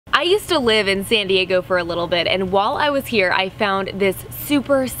I used to live in San Diego for a little bit, and while I was here, I found this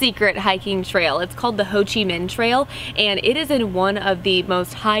super secret hiking trail. It's called the Ho Chi Minh Trail, and it is in one of the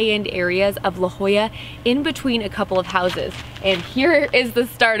most high-end areas of La Jolla, in between a couple of houses. And here is the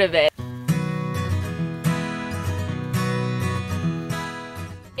start of it.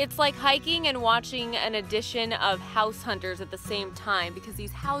 It's like hiking and watching an edition of House Hunters at the same time, because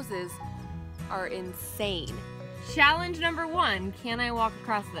these houses are insane. Challenge number 1, can I walk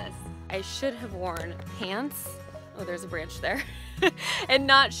across this? I should have worn pants. Oh, there's a branch there. And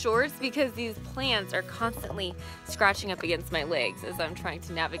not shorts, because these plants are constantly scratching up against my legs as I'm trying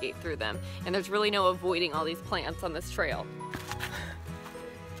to navigate through them. And there's really no avoiding all these plants on this trail.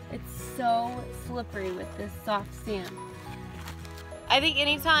 It's so slippery with this soft sand. I think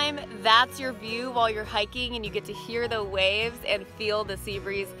anytime that's your view while you're hiking and you get to hear the waves and feel the sea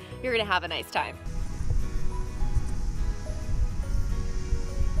breeze, you're gonna have a nice time.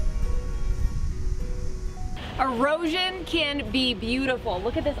 Erosion can be beautiful.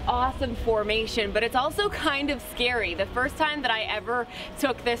 Look at this awesome formation, but it's also kind of scary. The first time that I ever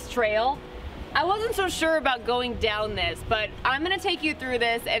took this trail, I wasn't so sure about going down this, but I'm gonna take you through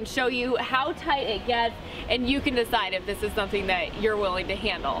this and show you how tight it gets, and you can decide if this is something that you're willing to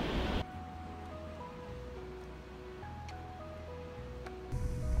handle.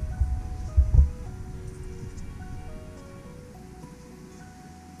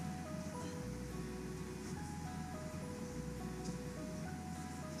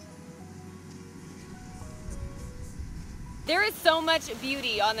 There is so much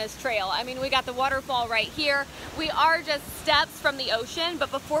beauty on this trail. I mean, we got the waterfall right here. We are just steps from the ocean,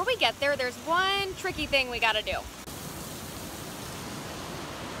 but before we get there, there's one tricky thing we gotta do.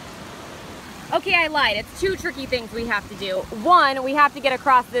 Okay, I lied. It's 2 tricky things we have to do. 1, we have to get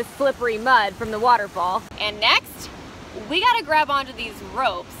across this slippery mud from the waterfall. And next, we gotta grab onto these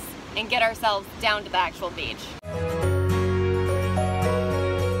ropes and get ourselves down to the actual beach.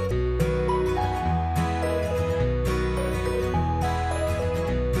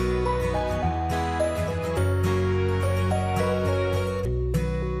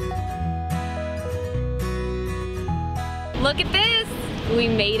 Look at this! We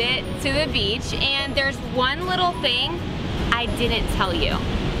made it to the beach, and there's one little thing I didn't tell you.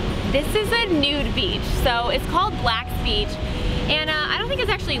 This is a nude beach, so it's called Black's Beach, and I don't think it's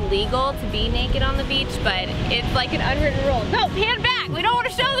actually legal to be naked on the beach, but it's like an unwritten rule. No, pan back! We don't want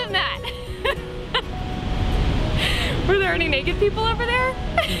to show them that! Were there any naked people over there?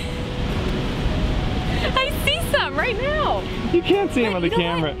 I see some right now! You can't see them on the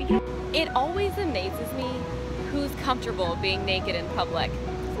camera. It always amazes me who's comfortable being naked in public.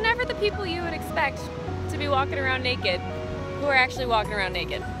 It's never the people you would expect to be walking around naked who are actually walking around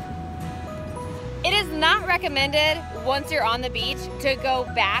naked. It is not recommended once you're on the beach to go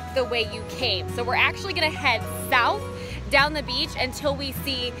back the way you came. So we're actually gonna head south down the beach until we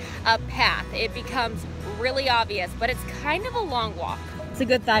see a path. It becomes really obvious, but it's kind of a long walk. It's a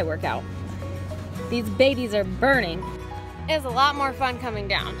good thigh workout. These babies are burning. It's a lot more fun coming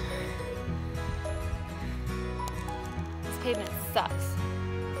down. Pavement sucks.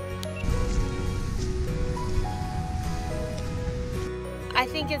 I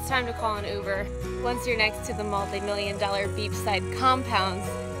think it's time to call an Uber. Once you're next to the multi-million-dollar beachside compounds,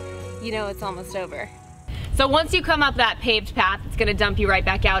 you know it's almost over. So once you come up that paved path, it's gonna dump you right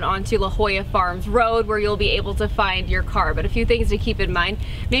back out onto La Jolla Farms Road, where you'll be able to find your car. But a few things to keep in mind.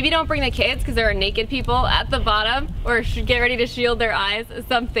 Maybe don't bring the kids, because there are naked people at the bottom, or get ready to shield their eyes,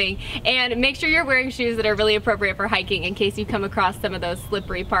 something. And make sure you're wearing shoes that are really appropriate for hiking in case you come across some of those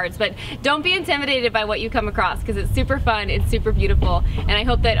slippery parts. But don't be intimidated by what you come across, because it's super fun, it's super beautiful. And I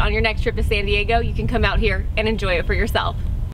hope that on your next trip to San Diego, you can come out here and enjoy it for yourself.